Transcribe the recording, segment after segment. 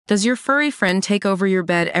Does your furry friend take over your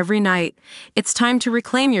bed every night? It's time to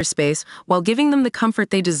reclaim your space while giving them the comfort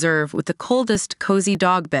they deserve with the coldest, cozy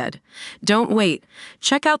dog bed. Don't wait.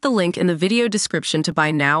 Check out the link in the video description to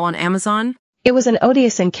buy now on Amazon. It was an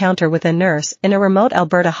odious encounter with a nurse in a remote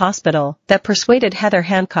Alberta hospital that persuaded Heather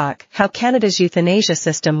Hancock how Canada's euthanasia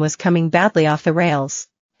system was coming badly off the rails.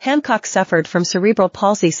 Hancock suffered from cerebral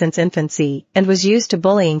palsy since infancy and was used to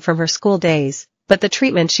bullying from her school days, but the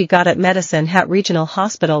treatment she got at Medicine Hat Regional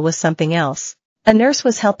Hospital was something else. A nurse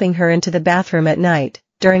was helping her into the bathroom at night,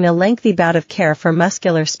 during a lengthy bout of care for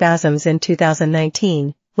muscular spasms in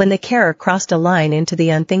 2019, when the carer crossed a line into the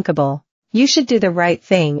unthinkable. "You should do the right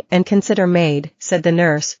thing and consider MAID," said the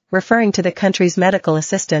nurse, referring to the country's medical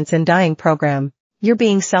assistance in dying program. "You're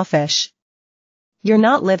being selfish. You're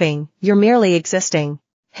not living, you're merely existing."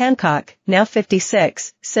 Hancock, now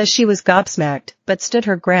 56, says she was gobsmacked, but stood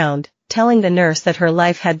her ground, telling the nurse that her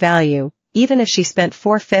life had value, even if she spent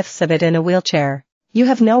 4/5 of it in a wheelchair. "You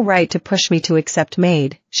have no right to push me to accept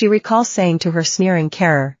MAID," she recalls saying to her sneering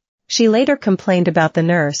carer. She later complained about the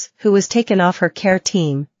nurse, who was taken off her care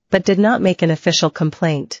team, but did not make an official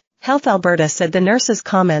complaint. Health Alberta said the nurse's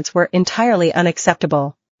comments were entirely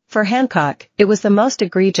unacceptable. For Hancock, it was the most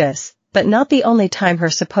egregious, but not the only time her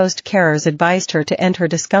supposed carers advised her to end her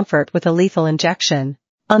discomfort with a lethal injection.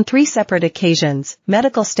 On 3 separate occasions,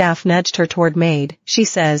 medical staff nudged her toward MAID, she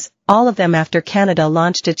says, all of them after Canada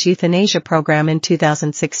launched its euthanasia program in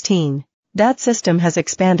 2016. That system has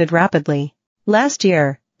expanded rapidly. Last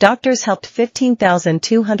year, doctors helped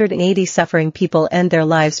 15,280 suffering people end their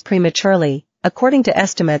lives prematurely, according to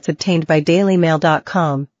estimates obtained by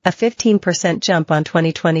dailymail.com, a 15% jump on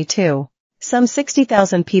 2022. Some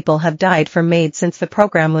 60,000 people have died from MAID since the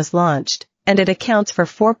program was launched, and it accounts for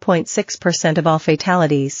 4.6% of all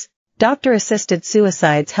fatalities. Doctor-assisted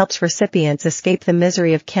suicides helps recipients escape the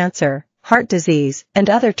misery of cancer, heart disease, and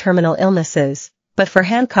other terminal illnesses, but for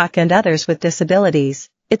Hancock and others with disabilities,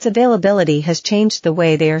 its availability has changed the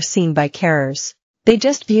way they are seen by carers. "They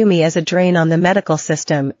just view me as a drain on the medical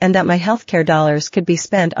system and that my healthcare dollars could be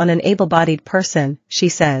spent on an able-bodied person," she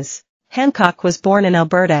says. Hancock was born in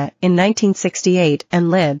Alberta in 1968 and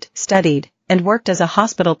lived, studied, and worked as a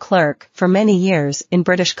hospital clerk for many years in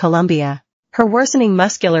British Columbia. Her worsening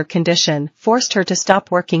muscular condition forced her to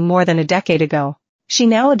stop working more than a decade ago. She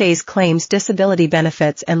nowadays claims disability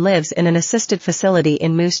benefits and lives in an assisted facility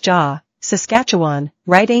in Moose Jaw, Saskatchewan,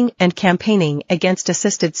 writing and campaigning against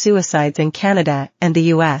assisted suicides in Canada and the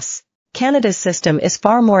U.S. Canada's system is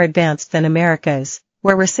far more advanced than America's,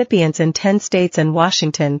 where recipients in 10 states and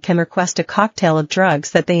Washington can request a cocktail of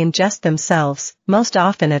drugs that they ingest themselves, most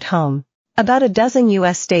often at home. About a dozen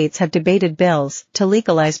U.S. states have debated bills to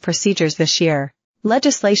legalize procedures this year.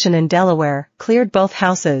 Legislation in Delaware cleared both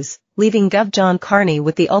houses, leaving Gov. John Carney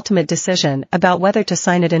with the ultimate decision about whether to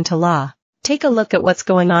sign it into law. "Take a look at what's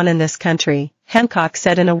going on in this country," Hancock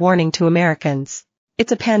said in a warning to Americans.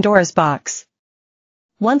 "It's a Pandora's box.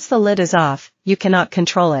 Once the lid is off, you cannot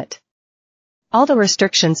control it. All the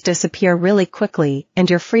restrictions disappear really quickly and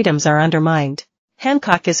your freedoms are undermined."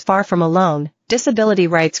 Hancock is far from alone. Disability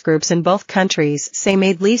rights groups in both countries say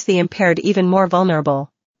MAID leaves the impaired even more vulnerable.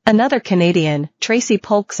 Another Canadian, Tracy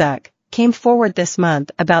Polczuk, came forward this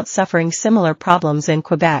month about suffering similar problems in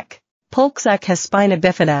Quebec. Polczuk has spina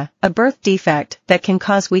bifida, a birth defect that can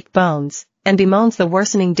cause weak bones, and bemoans the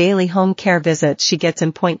worsening daily home care visits she gets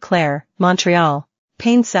in Pointe Claire, Montreal.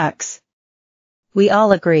 "Pain sucks. We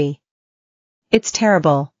all agree. It's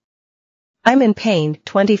terrible. I'm in pain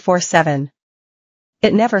 24/7.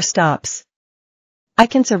 It never stops. I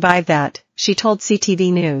can survive that," she told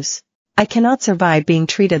CTV News. "I cannot survive being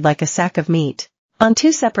treated like a sack of meat." On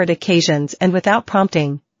 2 separate occasions and without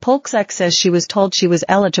prompting, Polczuk says she was told she was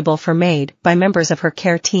eligible for MAID by members of her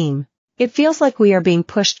care team. "It feels like we are being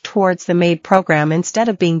pushed towards the MAID program instead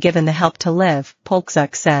of being given the help to live,"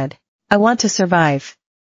 Polczuk said. "I want to survive.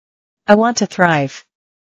 I want to thrive.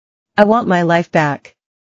 I want my life back.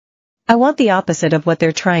 I want the opposite of what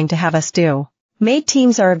they're trying to have us do." MAID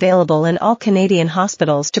teams are available in all Canadian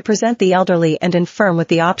hospitals to present the elderly and infirm with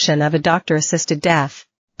the option of a doctor-assisted death.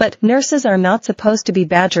 But nurses are not supposed to be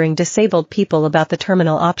badgering disabled people about the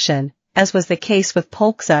terminal option, as was the case with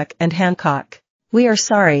Polczuk and Hancock. "We are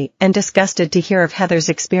sorry and disgusted to hear of Heather's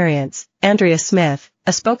experience," Andrea Smith,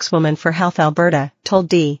 a spokeswoman for Health Alberta, told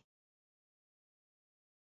D.